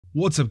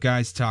What's up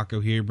guys,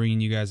 Taco here,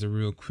 bringing you guys a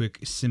real quick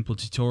simple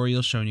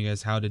tutorial showing you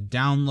guys how to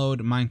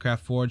download Minecraft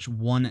Forge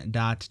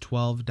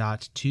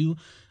 1.12.2.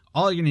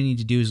 All you're going to need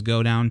to do is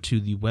go down to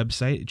the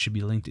website. It should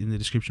be linked in the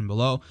description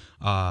below.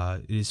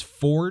 It is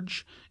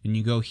Forge, and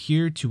you go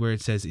here to where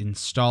it says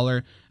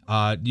installer.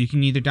 You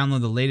can either download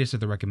the latest or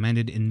the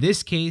recommended. In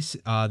this case,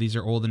 these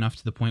are old enough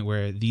to the point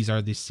where these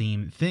are the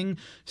same thing,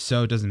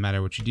 so it doesn't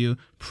matter what you do.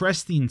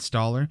 Press the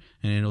installer,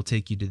 and it'll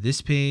take you to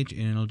this page,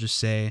 and it'll just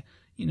say,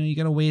 you know, you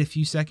gotta wait a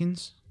few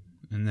seconds,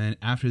 and then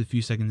after the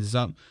few seconds is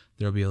up,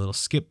 there'll be a little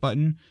skip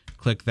button.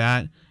 Click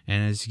that,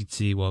 and as you can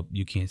see, well,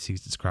 you can't see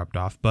because it's cropped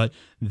off, but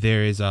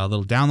there is a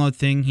little download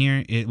thing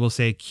here. It will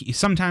say,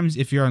 sometimes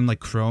if you're on like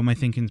Chrome, I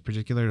think in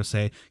particular, it'll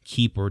say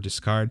keep or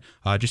discard.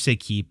 Just say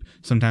keep.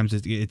 Sometimes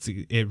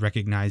it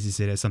recognizes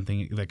it as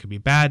something that could be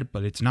bad,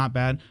 but it's not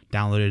bad.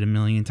 Download it a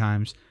million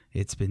times.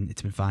 It's been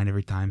fine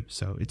every time,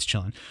 so it's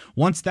chilling.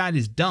 Once that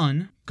is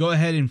done, go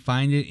ahead and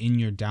find it in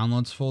your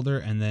downloads folder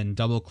and then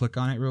double click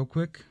on it real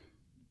quick.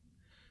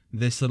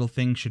 This little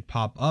thing should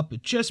pop up.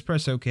 Just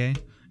press OK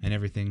and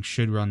everything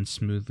should run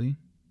smoothly.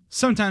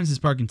 Sometimes this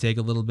part can take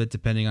a little bit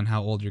depending on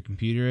how old your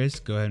computer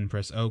is. Go ahead and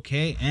press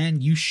OK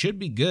and you should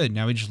be good.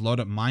 Now we just load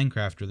up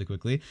Minecraft really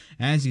quickly.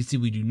 As you can see,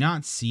 we do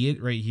not see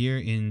it right here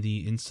in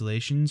the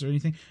installations or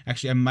anything.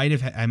 Actually, I might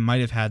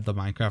have had the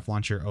Minecraft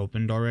launcher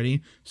opened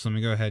already. So let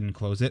me go ahead and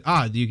close it.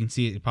 You can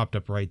see it popped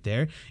up right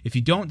there. If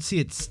you don't see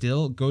it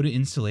still, go to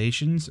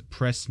installations,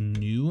 press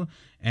new,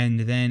 and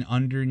then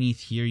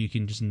underneath here you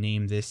can just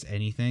name this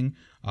anything,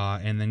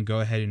 and then go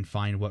ahead and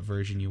find what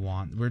version you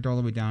want. We're all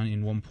the way down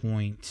in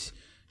 1.12.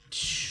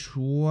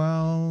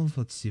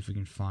 Let's see if we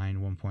can find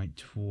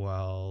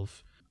 1.12.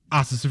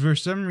 So for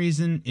some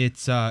reason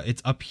it's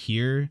up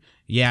here.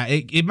 Yeah,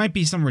 it might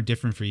be somewhere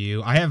different for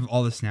you. I have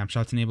all the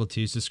snapshots enabled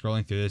too, so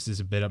scrolling through this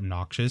is a bit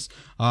obnoxious.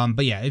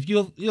 But yeah, if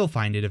you'll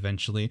find it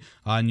eventually,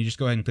 and you just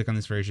go ahead and click on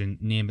this version,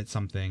 name it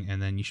something,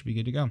 and then you should be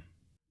good to go.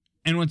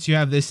 And once you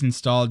have this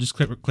installed, just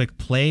click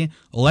play,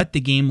 let the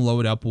game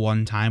load up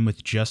one time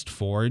with just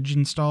Forge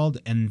installed,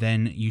 and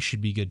then you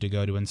should be good to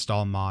go to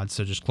install mods.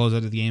 So just close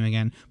out of the game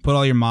again, put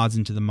all your mods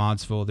into the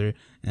mods folder,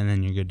 and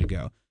then you're good to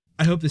go.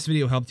 I hope this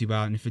video helped you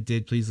out, and if it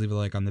did, please leave a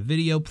like on the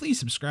video. Please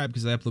subscribe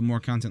because I upload more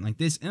content like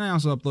this, and I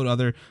also upload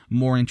other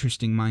more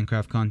interesting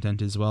Minecraft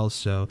content as well,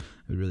 so I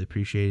would really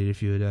appreciate it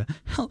if you would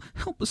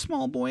help a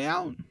small boy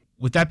out.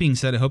 With that being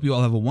said, I hope you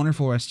all have a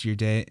wonderful rest of your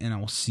day, and I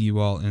will see you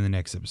all in the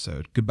next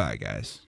episode. Goodbye, guys.